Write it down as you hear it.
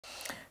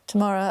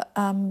Tamara,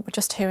 we're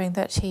just hearing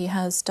that he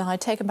has died,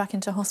 taken back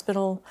into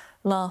hospital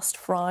last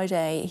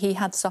Friday. He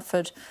had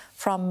suffered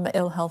from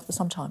ill health for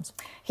some time.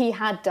 He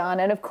had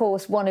done, and of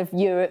course one of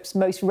Europe's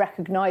most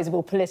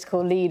recognisable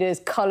political leaders,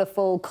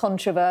 colourful,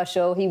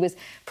 controversial. He was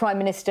Prime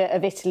Minister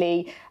of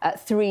Italy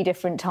at 3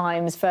 different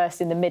times, first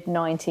in the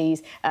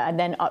mid-90s and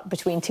then up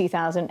between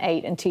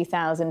 2008 and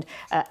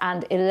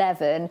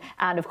 2011.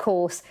 And of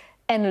course,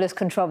 endless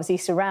controversy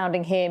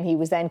surrounding him. He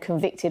was then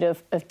convicted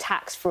of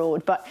tax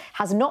fraud, but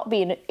has not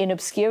been in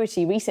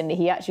obscurity recently.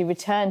 He actually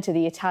returned to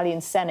the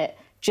Italian Senate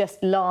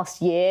just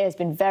last year, has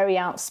been very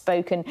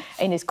outspoken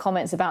in his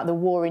comments about the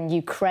war in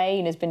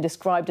Ukraine, has been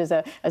described as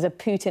a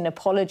Putin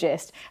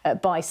apologist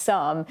by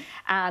some.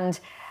 And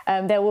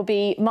there will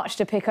be much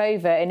to pick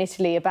over in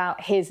Italy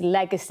about his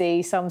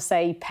legacy. Some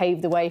say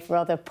paved the way for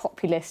other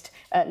populist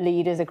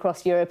leaders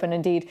across Europe and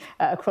indeed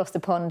across the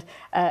pond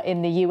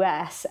in the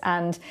US.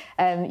 And,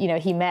 you know,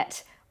 he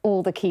met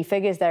all the key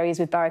figures. There he is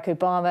with Barack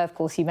Obama. Of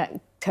course, he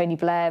met Tony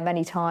Blair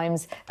many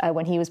times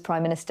when he was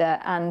Prime Minister.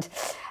 And,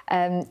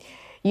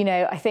 you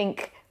know, I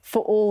think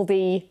for all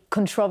the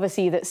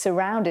controversy that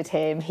surrounded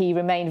him, he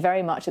remained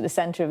very much at the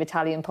centre of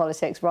Italian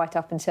politics right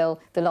up until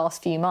the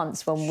last few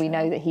months, when we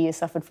know that he has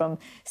suffered from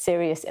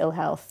serious ill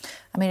health.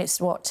 I mean, it's,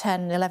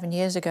 10, 11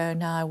 years ago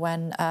now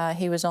when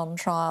he was on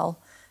trial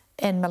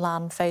in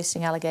Milan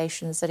facing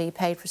allegations that he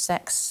paid for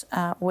sex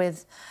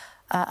with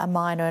a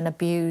minor and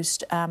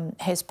abused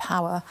his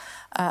power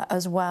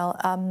as well.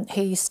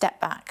 He stepped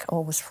back,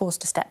 or was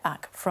forced to step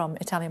back from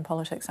Italian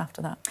politics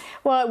after that.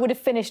 Well, it would have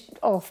finished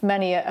off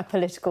many a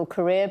political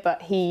career,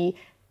 but he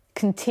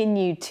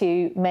continued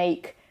to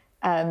make,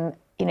 outspoken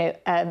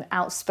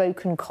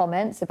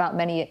comments about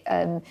many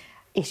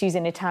issues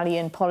in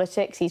Italian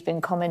politics. He's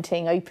been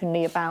commenting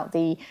openly about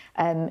the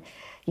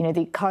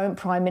the current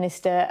Prime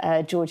Minister,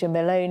 Giorgia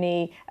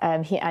Meloni,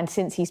 and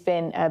since he's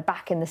been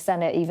back in the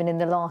Senate, even in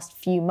the last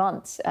few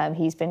months,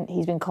 he's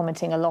been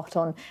commenting a lot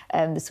on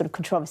the sort of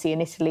controversy in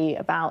Italy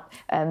about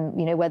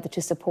whether to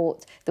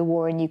support the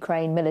war in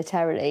Ukraine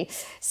militarily.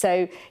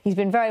 So he's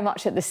been very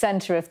much at the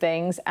centre of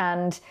things,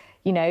 and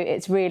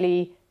it's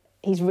really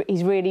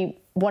he's really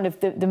one of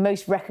the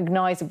most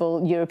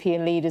recognisable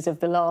European leaders of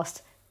the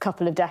last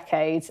couple of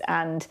decades,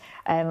 and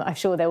I'm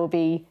sure there will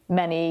be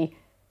many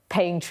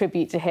paying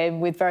tribute to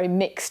him with very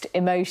mixed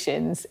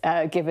emotions,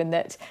 given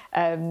that,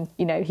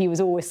 he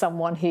was always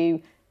someone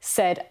who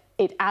said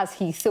it as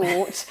he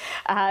thought,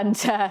 and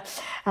there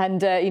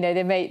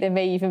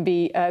may even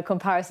be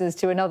comparisons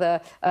to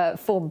another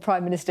former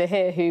prime minister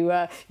here who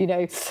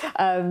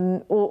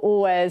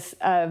always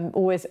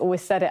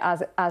said it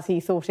as he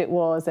thought it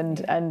was,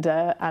 and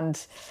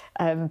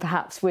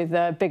perhaps with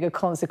bigger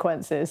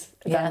consequences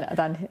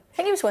than. I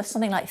think he was worth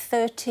something like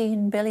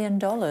 $13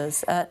 billion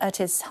at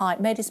his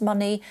height. Made his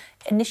money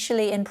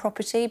initially in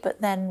property, but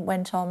then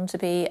went on to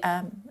be,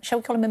 shall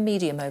we call him a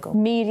media mogul?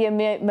 Media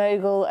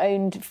mogul,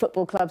 owned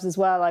football clubs as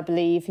well, I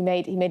believe. He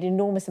made an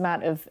enormous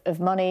amount of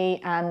money,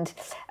 and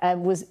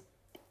was,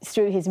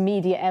 through his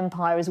media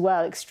empire as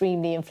well,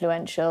 extremely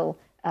influential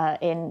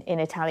in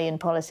Italian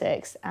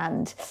politics,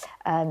 and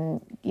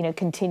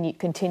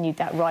continued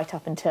that right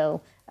up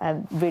until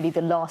really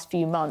the last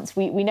few months.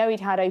 We know he'd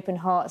had open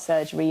heart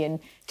surgery in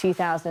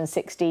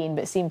 2016,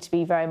 but seemed to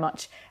be very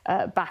much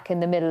back in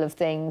the middle of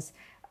things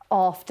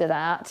after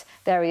that.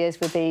 There he is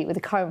with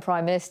the current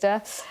Prime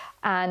Minister,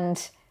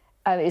 and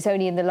it's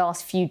only in the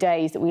last few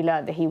days that we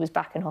learned that he was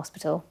back in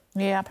hospital.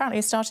 Yeah, apparently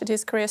he started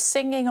his career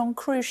singing on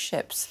cruise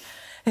ships,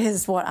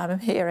 is what I'm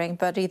hearing,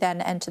 but he then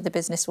entered the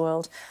business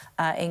world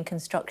in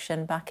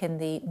construction back in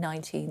the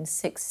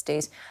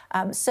 1960s.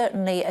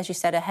 Certainly, as you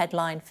said, a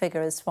headline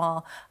figure as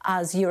far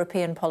as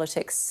European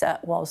politics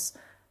was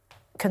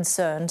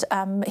concerned.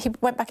 He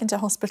went back into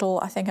hospital,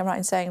 I think I'm right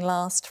in saying,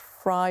 last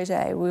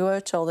Friday. We were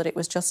told that it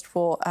was just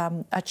for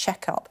a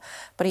checkup,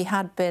 but he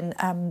had been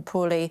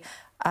poorly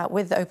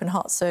with open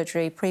heart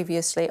surgery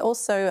previously.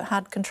 Also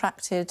had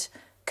contracted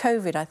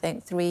COVID, I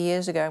think, 3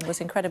 years ago, and was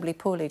incredibly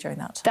poorly during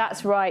that time.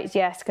 That's right,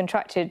 yes,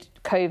 contracted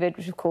COVID,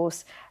 which of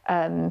course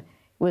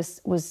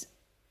was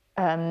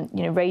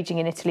raging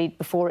in Italy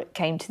before it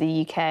came to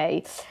the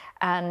UK,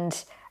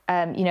 and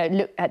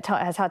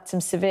has had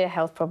some severe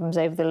health problems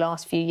over the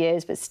last few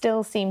years, but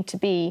still seemed to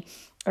be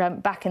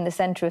back in the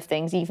centre of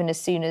things, even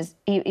as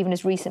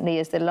recently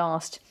as the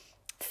last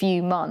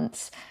few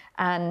months,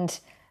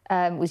 and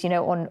was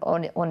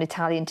on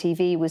Italian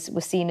TV,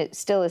 was seen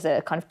still as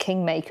a kind of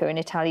kingmaker in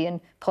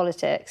Italian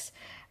politics.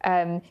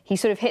 He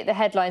sort of hit the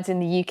headlines in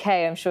the UK.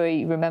 I'm sure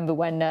you remember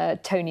when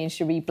Tony and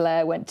Cherie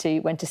Blair went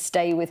to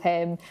stay with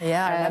him.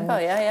 Yeah, I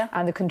remember. Yeah.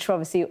 And the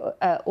controversy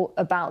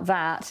about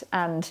that,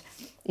 and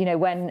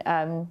when.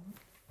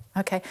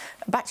 OK,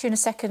 back to you in a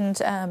second,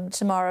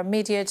 Tamara.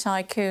 Media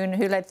tycoon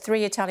who led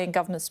 3 Italian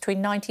governments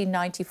between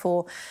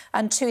 1994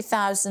 and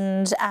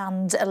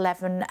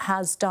 2011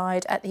 has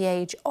died at the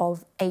age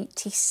of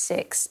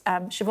 86.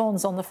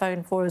 Siobhan's on the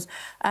phone for us.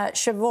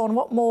 Siobhan,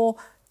 what more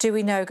do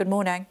we know? Good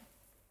morning.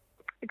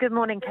 Good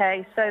morning,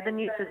 Kay. So the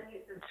news has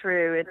been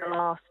through in the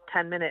last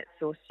 10 minutes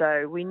or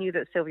so, we knew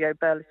that Silvio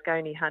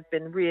Berlusconi had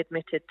been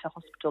readmitted to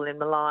hospital in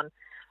Milan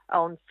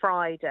on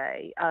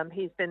Friday.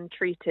 He's been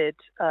treated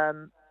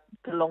for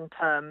long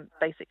term,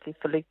 basically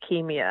for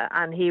leukemia,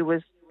 and he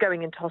was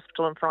going into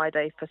hospital on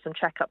Friday for some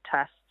checkup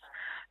tests.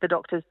 The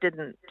doctors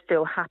didn't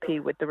feel happy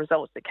with the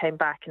results that came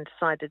back and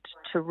decided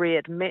to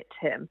readmit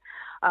him.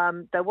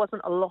 There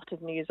wasn't a lot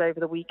of news over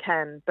the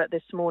weekend, but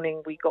this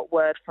morning we got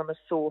word from a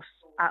source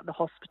at the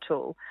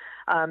hospital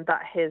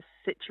that his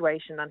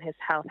situation and his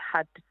health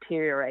had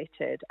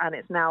deteriorated, and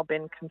it's now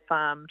been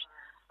confirmed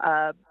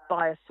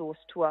by a source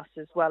to us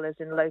as well as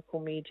in local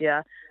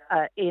media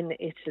in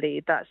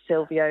Italy that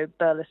Silvio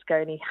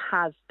Berlusconi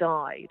has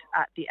died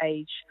at the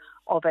age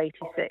of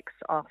 86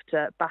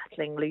 after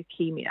battling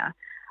leukemia.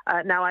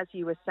 Now, as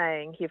you were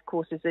saying, he, of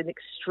course, is an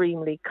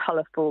extremely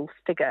colourful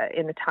figure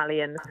in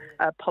Italian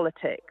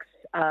politics.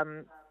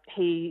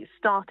 He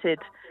started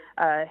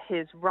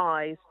his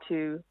rise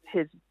to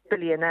his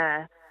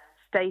billionaire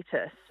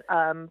status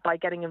by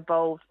getting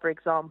involved, for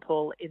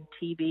example, in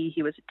TV.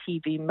 He was a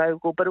TV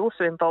mogul, but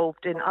also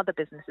involved in other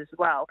businesses as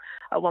well.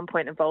 At one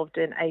point involved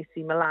in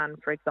AC Milan,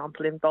 for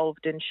example,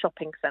 involved in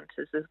shopping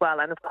centres as well.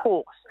 And, of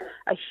course,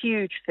 a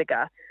huge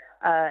figure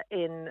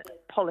in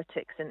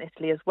politics in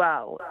Italy as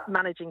well,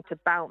 managing to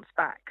bounce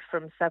back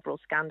from several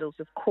scandals,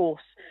 of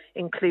course,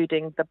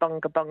 including the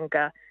Bunga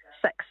Bunga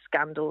sex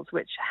scandals,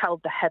 which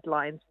held the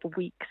headlines for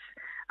weeks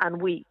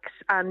and weeks.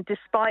 And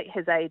despite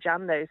his age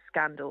and those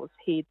scandals,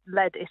 he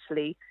led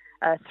Italy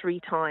 3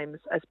 times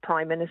as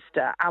prime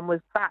minister and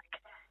was back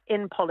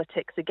in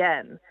politics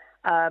again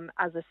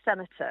as a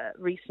senator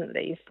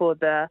recently for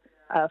the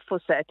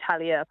Forza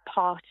Italia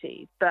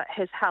party, but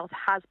his health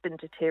has been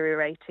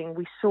deteriorating.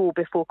 We saw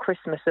before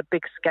Christmas a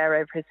big scare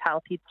over his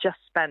health. He'd just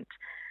spent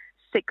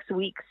 6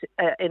 weeks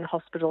in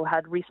hospital,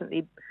 had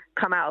recently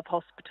come out of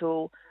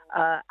hospital,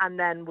 and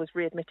then was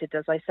readmitted,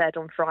 as I said,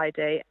 on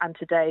Friday. And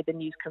today the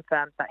news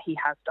confirmed that he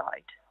has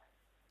died.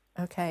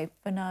 OK,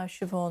 for now,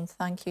 Siobhan,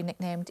 thank you.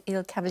 Nicknamed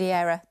Il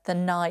Cavaliere, the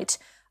Knight,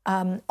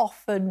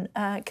 often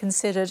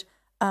considered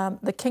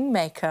the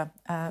kingmaker,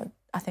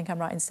 I think I'm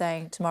right in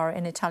saying, tomorrow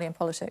in Italian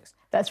politics.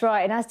 That's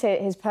right. And as to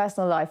his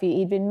personal life,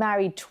 he'd been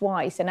married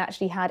twice and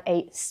actually had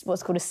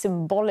what's called a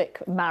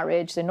symbolic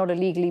marriage, so not a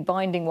legally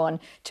binding one,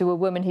 to a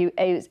woman who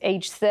was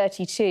aged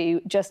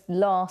 32 just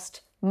last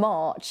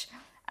March.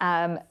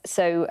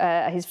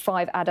 His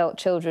 5 adult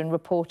children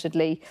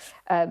reportedly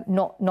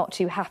not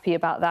too happy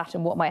about that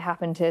and what might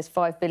happen to his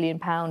 £5 billion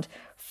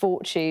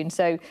fortune.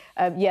 So,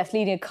 yes,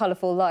 leading a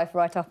colourful life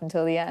right up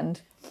until the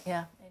end.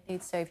 Yeah.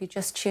 So if you're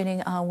just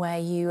tuning our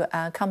way, you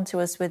come to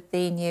us with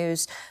the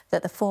news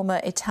that the former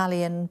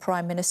Italian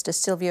Prime Minister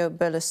Silvio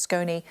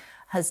Berlusconi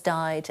has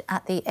died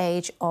at the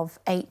age of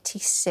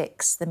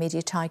 86. The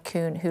media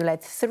tycoon who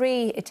led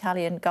 3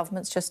 Italian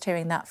governments, just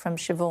hearing that from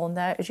Siobhan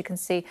there, as you can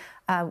see,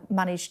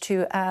 managed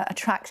to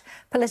attract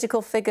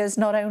political figures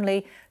not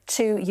only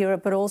to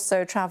Europe but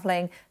also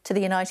travelling to the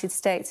United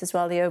States as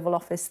well, the Oval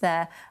Office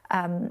there,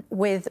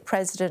 with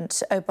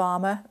President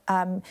Obama.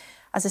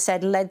 As I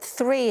said, led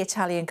 3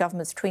 Italian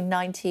governments between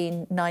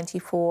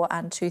 1994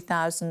 and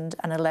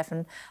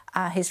 2011.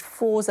 His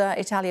Forza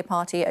Italia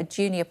party, a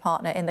junior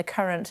partner in the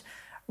current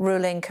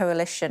ruling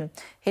coalition.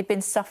 He'd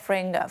been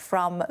suffering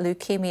from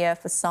leukemia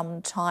for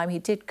some time. He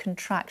did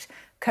contract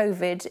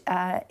COVID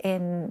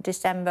in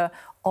December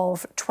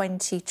of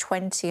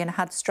 2020 and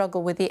had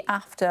struggled with the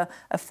after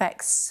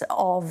effects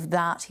of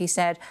that. He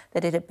said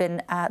that it had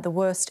been the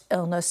worst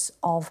illness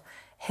of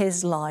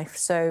his life.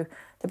 So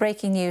the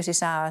breaking news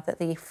this hour that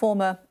the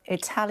former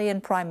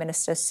Italian Prime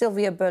Minister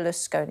Silvio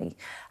Berlusconi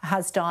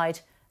has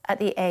died at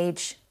the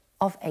age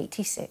of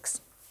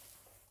 86.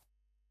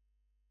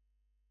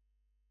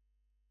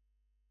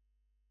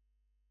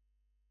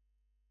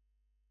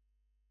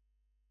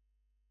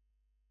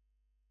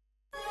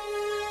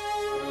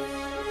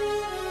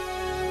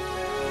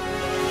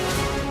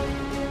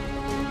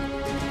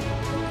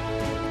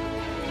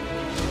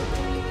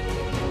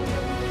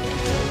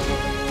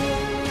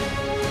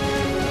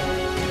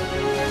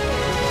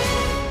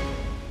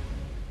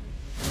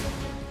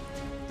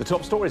 The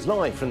top stories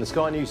live from the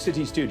Sky News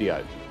City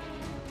studio.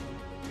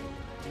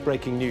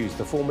 Breaking news,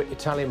 the former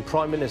Italian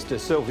Prime Minister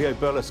Silvio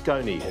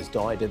Berlusconi has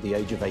died at the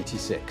age of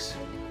 86.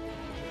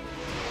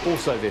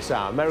 Also this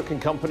hour, American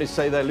companies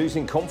say they're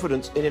losing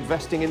confidence in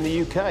investing in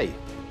the UK.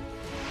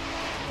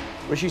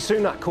 Rishi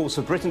Sunak calls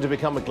for Britain to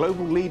become a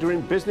global leader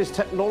in business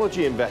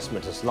technology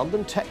investment as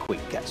London Tech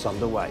Week gets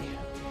underway.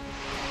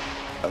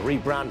 A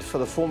rebrand for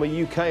the former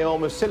UK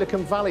arm of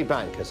Silicon Valley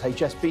Bank as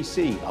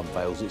HSBC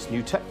unveils its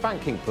new tech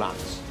banking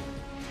plans.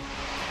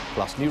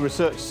 Plus, new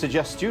research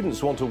suggests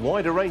students want a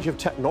wider range of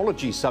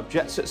technology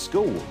subjects at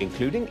school,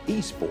 including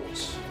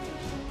esports.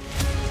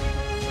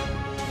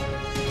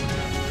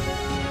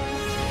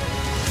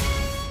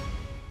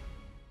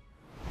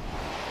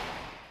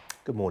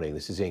 Good morning,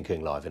 this is Ian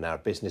King live in our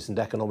business and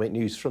economic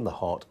news from the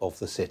heart of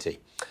the city.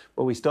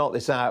 Well, we start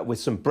this out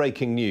with some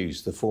breaking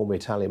news. The former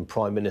Italian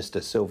Prime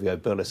Minister Silvio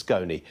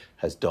Berlusconi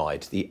has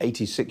died. The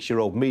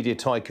 86-year-old media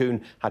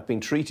tycoon had been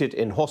treated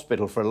in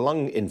hospital for a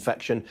lung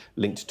infection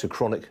linked to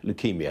chronic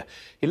leukemia.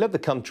 He led the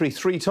country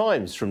 3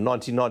 times from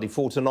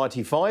 1994 to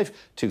 95,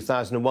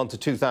 2001 to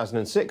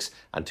 2006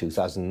 and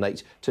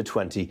 2008 to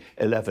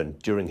 2011.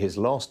 During his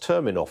last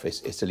term in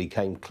office, Italy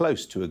came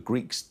close to a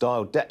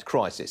Greek-style debt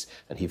crisis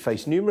and he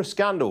faced numerous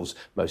scandals,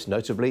 most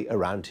notably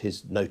around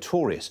his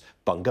notorious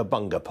Bunga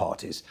Bunga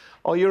parties.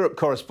 Our Europe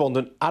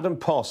correspondent Adam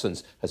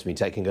Parsons has been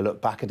taking a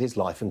look back at his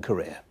life and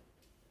career.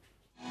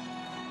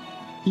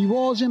 He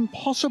was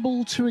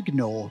impossible to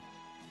ignore.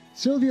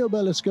 Silvio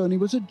Berlusconi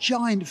was a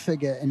giant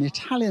figure in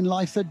Italian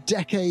life for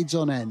decades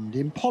on end,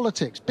 in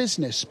politics,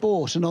 business,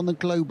 sport and on the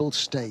global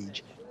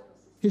stage.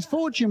 His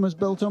fortune was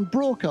built on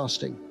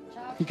broadcasting.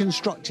 He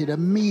constructed a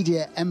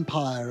media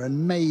empire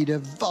and made a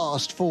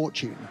vast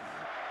fortune.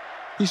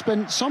 He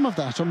spent some of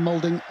that on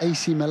moulding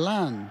AC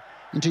Milan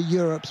into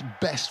Europe's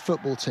best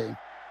football team,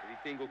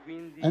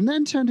 and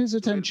then turned his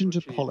attention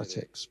to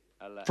politics.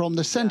 From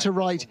the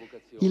centre-right,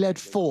 he led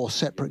 4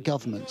 separate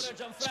governments,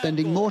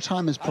 spending more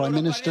time as Prime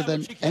Minister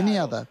than any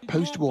other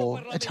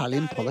post-war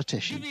Italian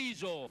politician.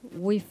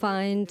 We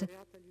find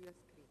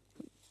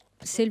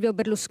Silvio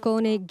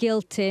Berlusconi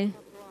guilty.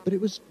 But it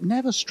was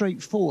never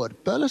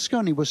straightforward.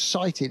 Berlusconi was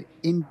cited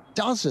in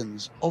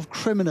dozens of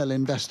criminal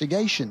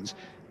investigations,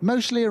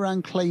 mostly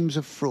around claims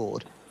of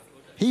fraud.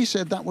 He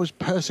said that was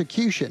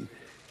persecution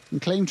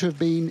and claimed to have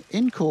been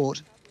in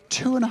court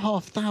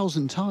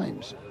 2,500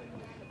 times.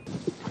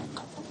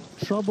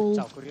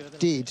 Trouble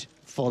did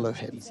follow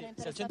him.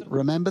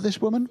 Remember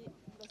this woman?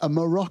 A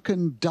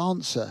Moroccan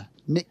dancer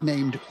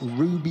nicknamed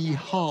Ruby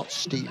Heart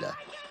Stealer.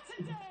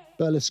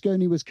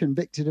 Berlusconi was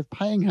convicted of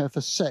paying her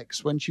for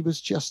sex when she was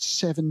just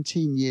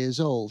 17 years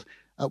old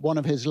at one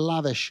of his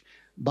lavish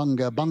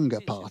Bunga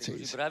Bunga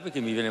parties.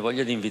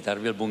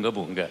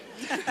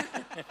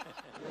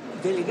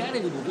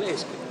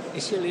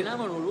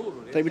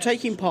 They were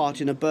taking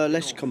part in a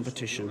burlesque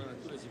competition,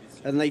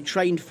 and they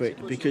trained for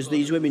it because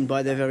these women,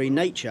 by their very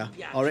nature,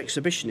 are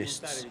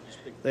exhibitionists.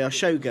 They are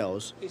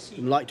showgirls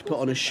and like to put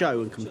on a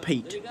show and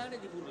compete.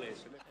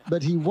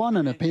 But he won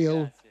an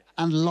appeal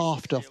and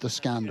laughed off the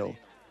scandal.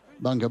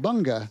 Bunga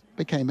Bunga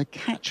became a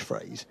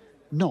catchphrase,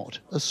 not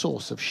a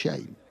source of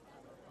shame.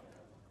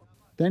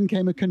 Then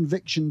came a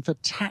conviction for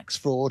tax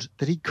fraud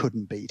that he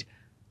couldn't beat.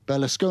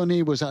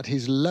 Berlusconi was at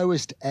his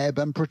lowest ebb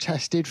and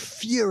protested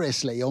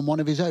furiously on one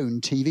of his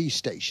own TV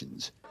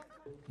stations.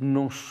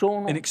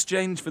 In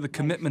exchange for the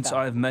commitments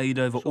I have made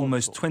over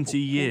almost 20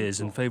 years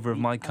in favour of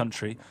my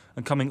country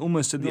and coming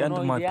almost to the end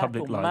of my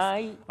public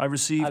life, I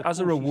receive as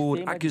a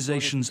reward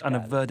accusations and a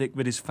verdict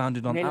that is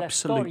founded on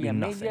absolutely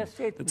nothing,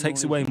 that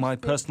takes away my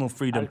personal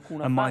freedom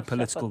and my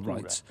political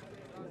rights.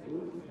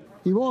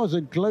 He was a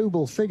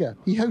global figure.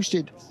 He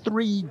hosted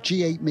 3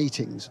 G8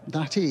 meetings.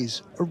 That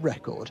is a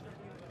record.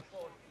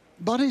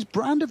 But his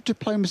brand of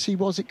diplomacy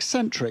was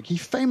eccentric. He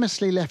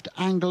famously left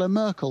Angela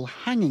Merkel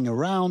hanging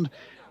around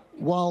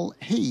while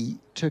he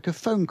took a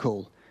phone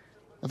call.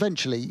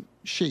 Eventually,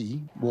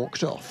 she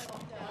walked off.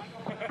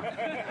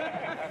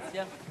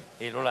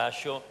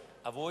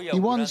 He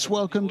once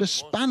welcomed a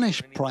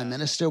Spanish Prime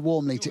Minister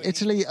warmly to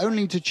Italy,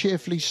 only to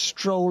cheerfully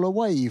stroll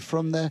away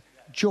from their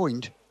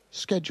joint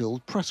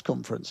scheduled press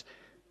conference,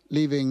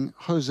 leaving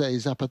José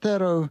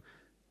Zapatero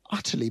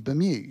utterly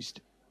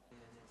bemused.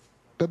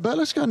 But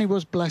Berlusconi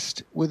was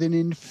blessed with an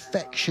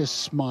infectious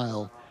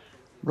smile.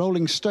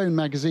 Rolling Stone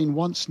magazine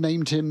once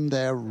named him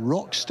their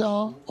rock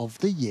star of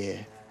the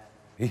year.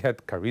 He had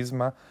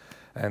charisma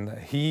and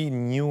he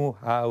knew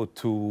how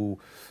to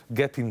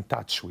get in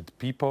touch with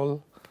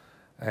people,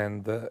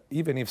 and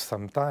even if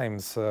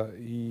sometimes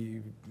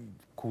he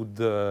could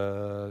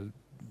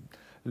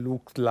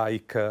look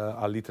like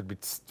a little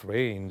bit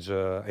strange,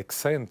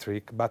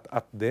 eccentric, but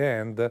at the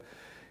end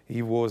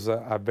he was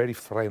a very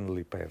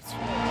friendly person.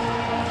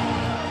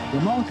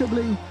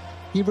 Remarkably,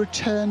 he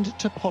returned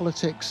to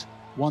politics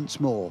once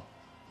more,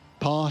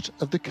 part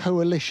of the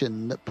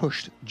coalition that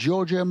pushed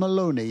Giorgia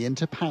Meloni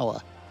into power,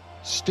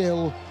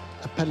 still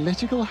a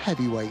political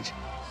heavyweight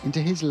into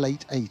his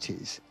late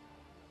 80s.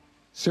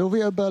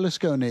 Silvio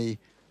Berlusconi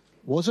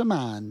was a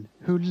man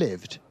who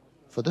lived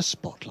for the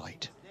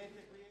spotlight.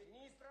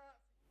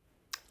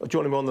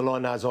 Joining me on the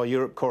line now is our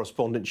Europe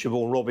correspondent,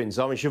 Siobhan Robbins.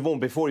 I mean, Siobhan,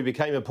 before he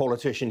became a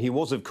politician, he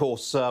was, of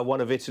course, one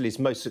of Italy's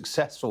most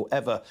successful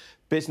ever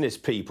business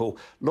people.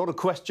 A lot of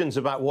questions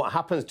about what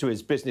happens to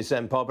his business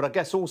empire, but I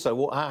guess also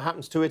what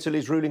happens to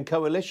Italy's ruling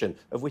coalition,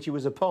 of which he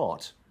was a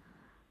part.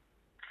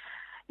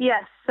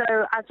 Yes,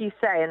 so as you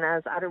say, and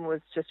as Adam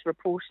was just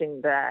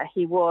reporting there,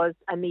 he was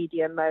a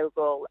media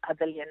mogul, a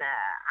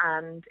billionaire,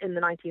 and in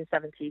the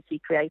 1970s he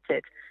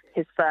created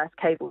his first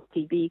cable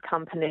TV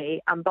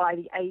company, and by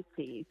the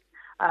 80s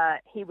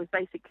he was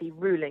basically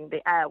ruling the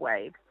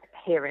airwaves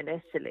here in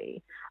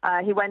Italy.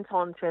 He went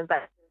on to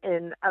invest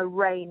in a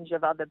range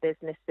of other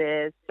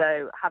businesses,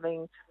 so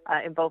having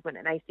involvement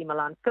in AC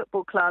Milan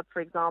Football Club, for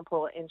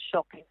example, in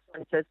shopping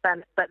centres,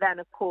 but then,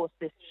 of course,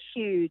 this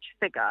huge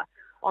figure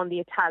on the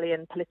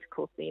Italian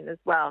political scene as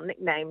well,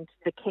 nicknamed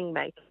the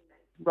Kingmaker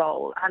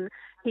role. And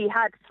he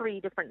had 3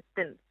 different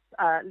stints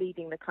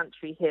leading the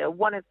country here.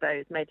 One of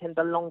those made him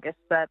the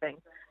longest-serving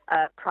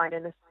prime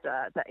minister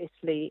that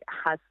Italy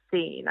has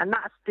seen. And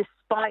that's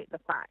despite the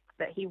fact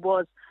that he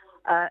was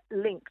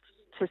linked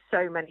to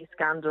so many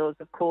scandals,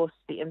 of course,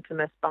 the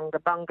infamous Bunga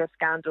Bunga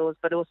scandals,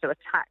 but also a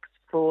tax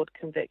fraud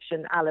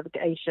conviction,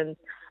 allegations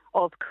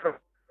of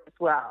corruption as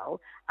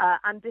well.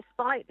 And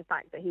despite the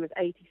fact that he was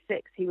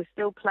 86, he was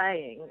still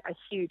playing a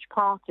huge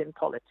part in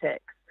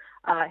politics.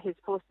 His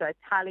Forza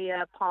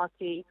Italia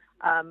party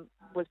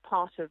was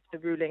part of the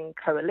ruling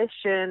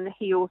coalition.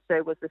 He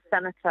also was a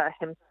senator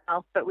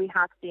himself, but we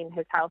have seen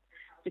his health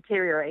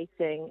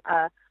deteriorating.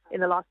 In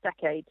the last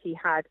decade, he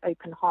had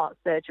open heart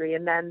surgery.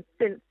 And then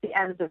since the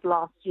end of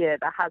last year,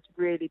 there has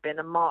really been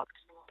a marked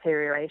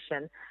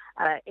deterioration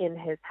in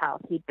his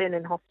health. He'd been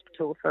in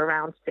hospital for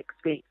around 6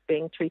 weeks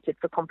being treated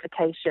for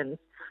complications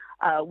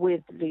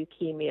with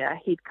leukemia.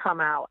 He'd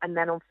come out and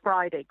then on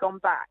Friday gone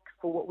back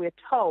for what we're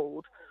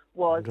told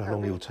was how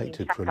long it will take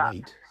to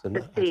cremate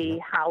to see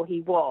how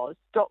he was.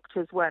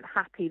 Doctors weren't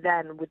happy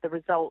then with the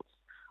results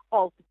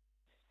of the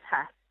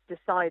test,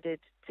 decided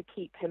to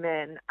keep him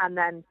in. And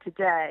then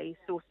today,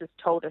 sources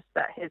told us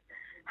that his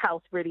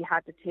health really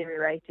had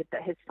deteriorated,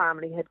 that his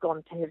family had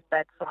gone to his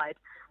bedside,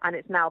 and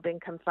it's now been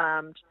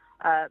confirmed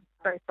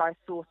both by a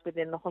source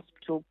within the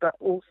hospital, but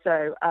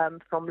also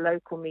from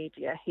local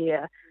media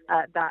here,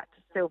 that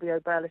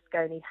Silvio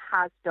Berlusconi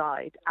has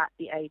died at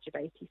the age of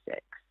 86.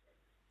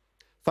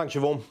 Thanks,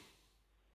 Siobhan.